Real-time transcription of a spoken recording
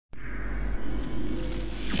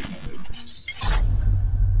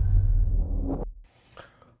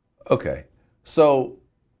Okay. So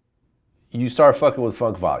you start fucking with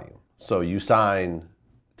Funk Volume. So you sign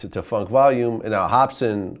to Funk Volume, and now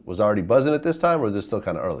Hopsin was already buzzing at this time, or is this still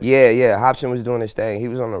kind of early? Yeah. Hopsin was doing his thing. He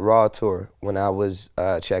was on the Raw tour when I was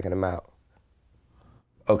checking him out.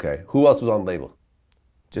 Okay. Who else was on the label?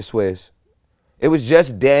 Just Swizz. It was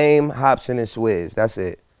just Dame, Hopsin, and Swizz. That's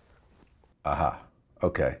it. Aha.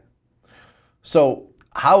 Okay. So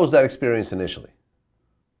how was that experience initially?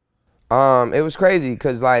 It was crazy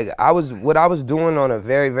because like what I was doing on a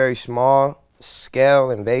very, very small scale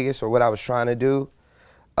in Vegas, or what I was trying to do,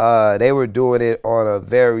 they were doing it on a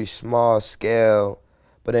very small scale,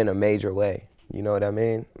 but in a major way. You know what I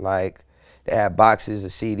mean? Like they had boxes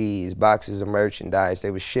of CDs, boxes of merchandise.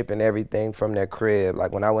 They were shipping everything from their crib.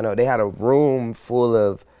 Like when I went out, they had a room full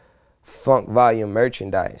of Funk Volume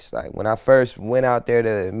merchandise. Like when I first went out there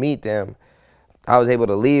to meet them, I was able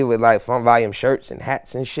to leave with like Funk Volume shirts and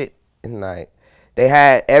hats and shit. And like they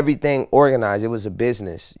had everything organized. It was a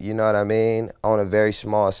business, you know what I mean? On a very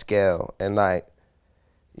small scale. And like,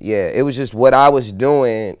 yeah, it was just what I was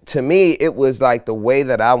doing. To me, it was like the way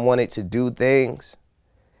that I wanted to do things.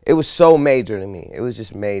 It was so major to me. It was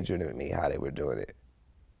just major to me how they were doing it.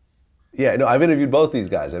 Yeah, no, I've interviewed both these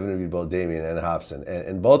guys. I've interviewed both Damien and Hopsin,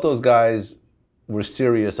 and both those guys were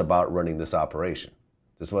serious about running this operation.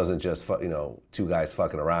 This wasn't just two guys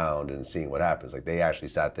fucking around and seeing what happens. Like they actually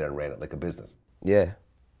sat there and ran it like a business. Yeah.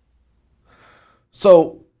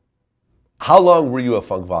 So, how long were you at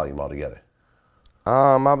Funk Volume altogether?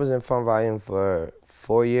 I was in Fun Volume for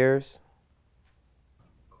 4 years.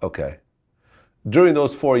 Okay. During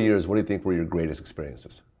those 4 years, what do you think were your greatest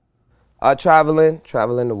experiences? Traveling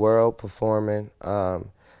the world, performing.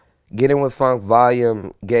 Getting with Funk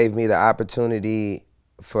Volume gave me the opportunity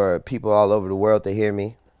for people all over the world to hear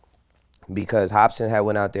me, because Hopsin had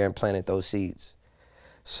went out there and planted those seeds.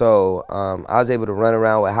 So I was able to run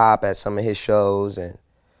around with Hop at some of his shows and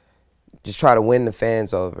just try to win the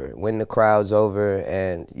fans over, win the crowds over.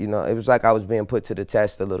 And, you know, it was like I was being put to the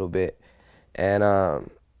test a little bit. And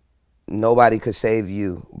nobody could save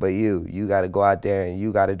you but you. You got to go out there and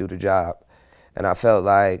you got to do the job. And I felt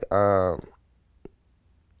like,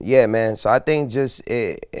 yeah, man. So I think just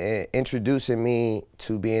introducing me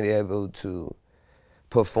to being able to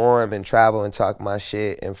perform and travel and talk my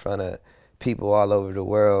shit in front of people all over the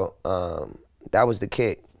world, that was the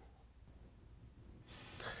kick.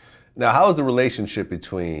 Now, how was the relationship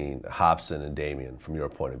between Hopsin and Damien from your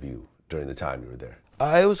point of view during the time you were there?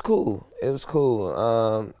 It was cool. It was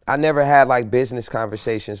cool. I never had like business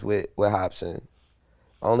conversations with Hopsin,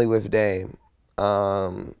 only with Dame.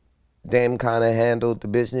 Dame kind of handled the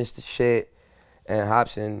business shit, and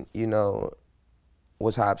Hopsin, you know,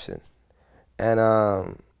 was Hopsin. And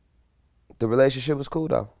the relationship was cool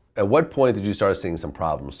though. At what point did you start seeing some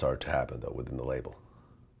problems start to happen though within the label?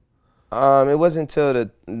 It wasn't until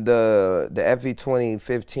the FV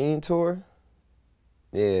 2015 tour.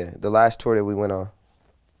 Yeah, the last tour that we went on.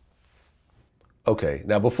 Okay.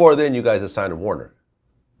 Now, before then, you guys had signed to Warner,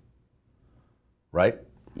 right?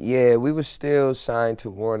 Yeah, we were still signed to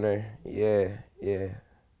Warner. Yeah.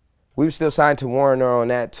 We were still signed to Warner on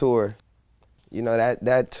that tour. You know,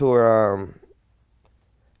 that tour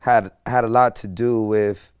had a lot to do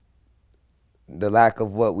with the lack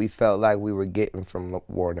of what we felt like we were getting from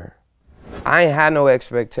Warner. I ain't had no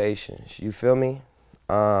expectations, you feel me?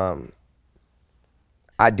 I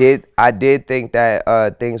did think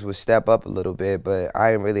that things would step up a little bit, but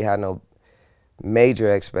I didn't really have no major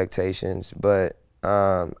expectations. But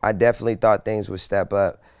I definitely thought things would step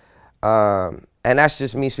up. And that's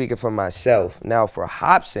just me speaking for myself. Now for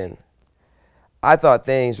Hopsin, I thought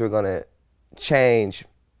things were gonna change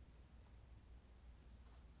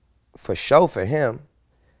for sure for him,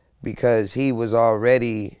 because he was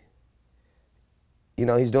already, you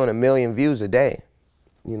know, he's doing 1 million views a day.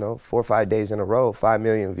 You know, 4 or 5 days in a row, 5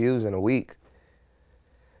 million views in a week.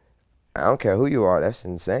 I don't care who you are, that's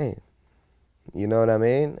insane. You know what I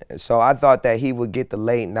mean? So I thought that he would get the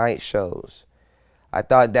late night shows. I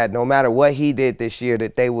thought that no matter what he did this year,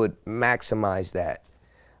 that they would maximize that.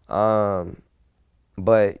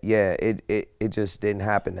 But yeah, it just didn't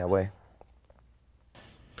happen that way.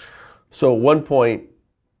 So at one point,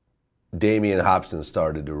 Damien and Hopsin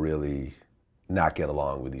started to really not get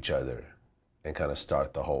along with each other and kind of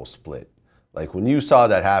start the whole split. Like when you saw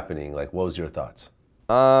that happening, like what was your thoughts?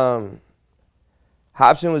 Hopsin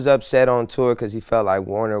was upset on tour because he felt like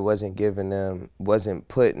Warner wasn't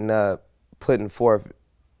putting forth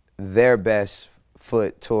their best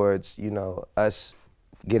foot towards, you know, us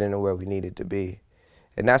getting to where we needed to be.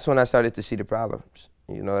 And that's when I started to see the problems.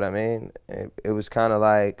 You know what I mean? It was kind of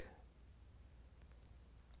like,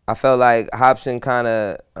 I felt like Hopsin kind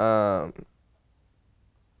of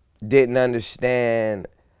didn't understand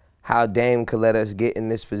how Dame could let us get in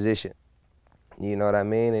this position. You know what I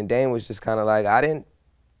mean? And Dame was just kind of like, I didn't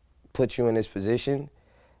put you in this position.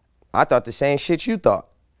 I thought the same shit you thought.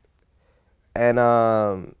 And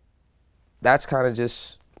that's kind of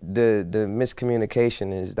just the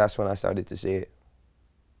miscommunication is, that's when I started to see it.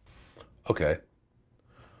 Okay.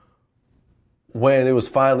 When it was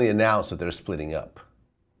finally announced that they're splitting up,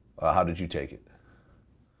 how did you take it?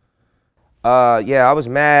 Yeah, I was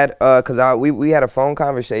mad because we had a phone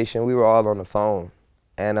conversation. We were all on the phone.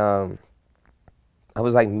 And I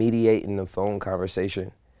was like mediating the phone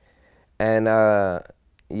conversation. And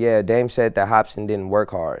yeah, Dame said that Hopsin didn't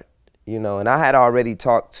work hard, you know, and I had already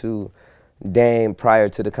talked to Dame prior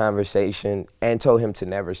to the conversation and told him to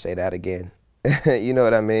never say that again. You know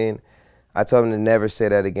what I mean? I told him to never say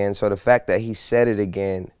that again. So the fact that he said it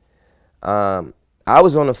again, I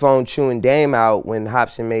was on the phone chewing Dame out when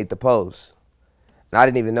Hopsin made the post. And I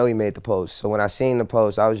didn't even know he made the post. So when I seen the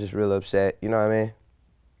post, I was just real upset. You know what I mean?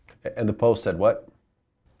 And the post said what?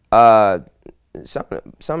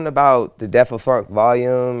 Something about the Death of Funk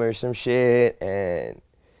volume or some shit, and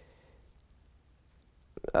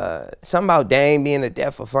something about Dame being the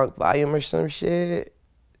Death of Funk volume or some shit.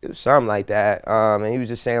 It was something like that. And he was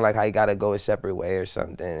just saying like how he gotta go a separate way or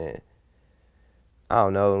something. And I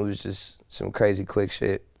don't know. It was just some crazy quick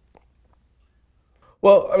shit.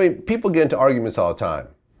 Well, I mean, people get into arguments all the time,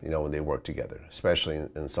 you know, when they work together, especially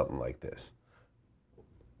in something like this.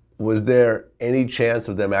 Was there any chance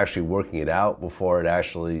of them actually working it out before it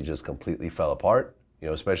actually just completely fell apart? You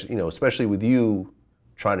know, especially with you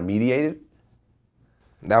trying to mediate it.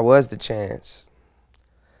 That was the chance.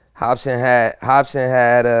 Hopsin had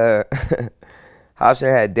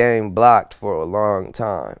Hopsin had Dame blocked for a long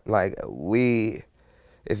time. Like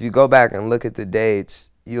if you go back and look at the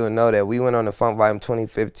dates, you'll know that we went on the Funk Volume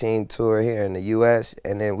 2015 tour here in the U.S.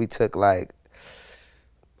 and then we took like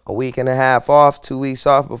a week and a half off, 2 weeks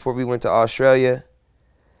off before we went to Australia.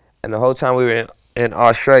 And the whole time we were in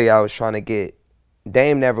Australia, I was trying to get,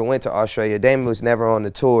 Dame never went to Australia. Dame was never on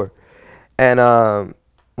the tour. And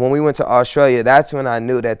when we went to Australia, that's when I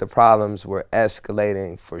knew that the problems were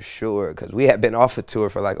escalating for sure. Because we had been off a tour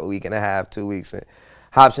for like a week and a half, 2 weeks. And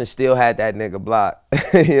Hopsin still had that nigga blocked.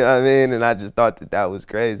 You know what I mean? And I just thought that that was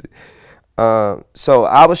crazy. So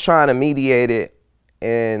I was trying to mediate it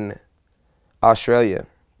in Australia.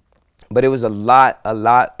 But it was a lot of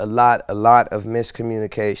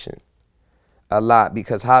miscommunication. A lot,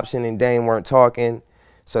 because Hopsin and Dame weren't talking,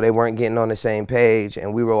 so they weren't getting on the same page,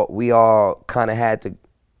 and we all kind of had to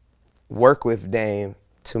work with Dame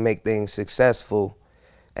to make things successful,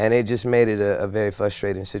 and it just made it a very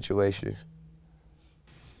frustrating situation.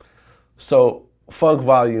 So Funk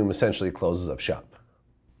Volume essentially closes up shop.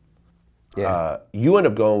 Yeah. You end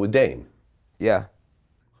up going with Dame. Yeah.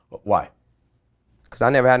 Why? Because I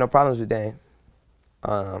never had no problems with Dame.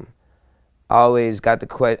 I always got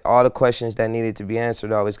all the questions that needed to be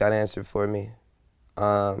answered, always got answered for me.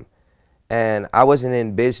 And I wasn't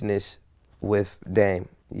in business with Dame,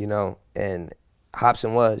 you know, and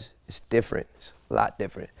Hopsin was. It's different. It's a lot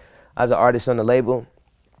different. I was an artist on the label,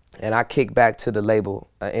 and I kicked back to the label,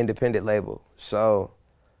 an independent label. So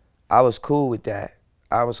I was cool with that.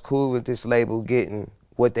 I was cool with this label getting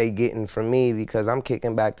what they getting from me because I'm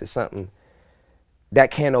kicking back to something that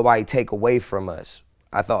can't nobody take away from us,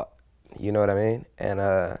 I thought. You know what I mean? And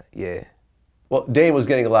yeah. Well, Dame was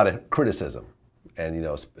getting a lot of criticism, and you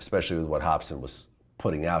know, especially with what Hopsin was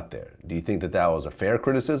putting out there. Do you think that that was a fair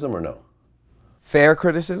criticism or no? Fair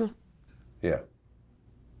criticism? Yeah.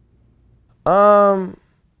 I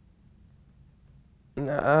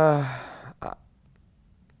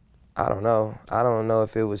don't know. I don't know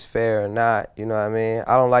if it was fair or not. You know what I mean?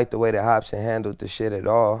 I don't like the way that Hopsin handled the shit at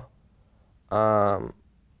all.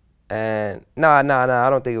 And nah, I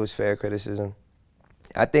don't think it was fair criticism.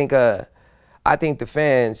 I think the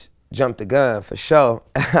fans jumped the gun for sure.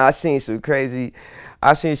 I seen some crazy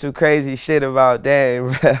shit about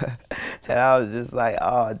Dame that I was just like,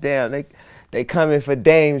 oh damn, they coming for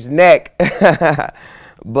Dame's neck.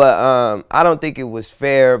 But I don't think it was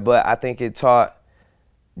fair, but I think it taught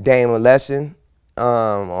Dame a lesson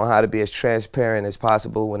on how to be as transparent as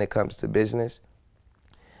possible when it comes to business.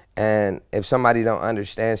 And if somebody don't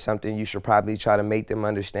understand something, you should probably try to make them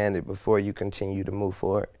understand it before you continue to move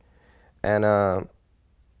forward. And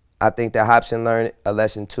I think that Hopsin learned a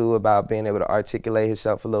lesson too about being able to articulate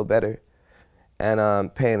himself a little better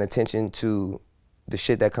and paying attention to the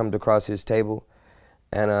shit that comes across his table.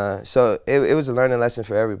 And so it was a learning lesson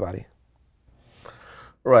for everybody.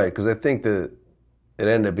 Right, because I think that It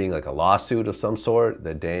ended up being like a lawsuit of some sort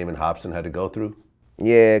that Dame and Hopsin had to go through.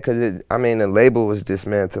 Yeah, because I mean, the label was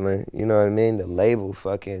dismantling. You know what I mean? The label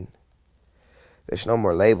fucking, there's no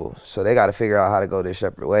more labels. So they got to figure out how to go their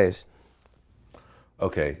separate ways.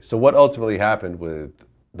 Okay, so what ultimately happened with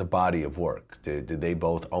the body of work? Did they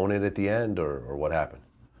both own it at the end, or what happened?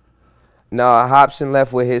 No, Hopsin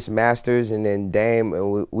left with his masters, and then Dame,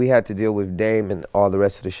 and we had to deal with Dame and all the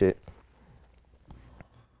rest of the shit.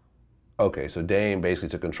 Okay, so Dame basically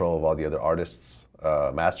took control of all the other artists'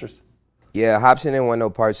 masters? Yeah, Hopsin didn't want no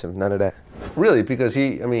parts of none of that. Really? Because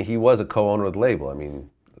he was a co-owner of the label. I mean,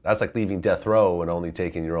 that's like leaving Death Row and only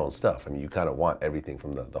taking your own stuff. I mean, you kind of want everything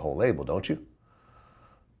from the whole label, don't you?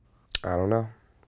 I don't know.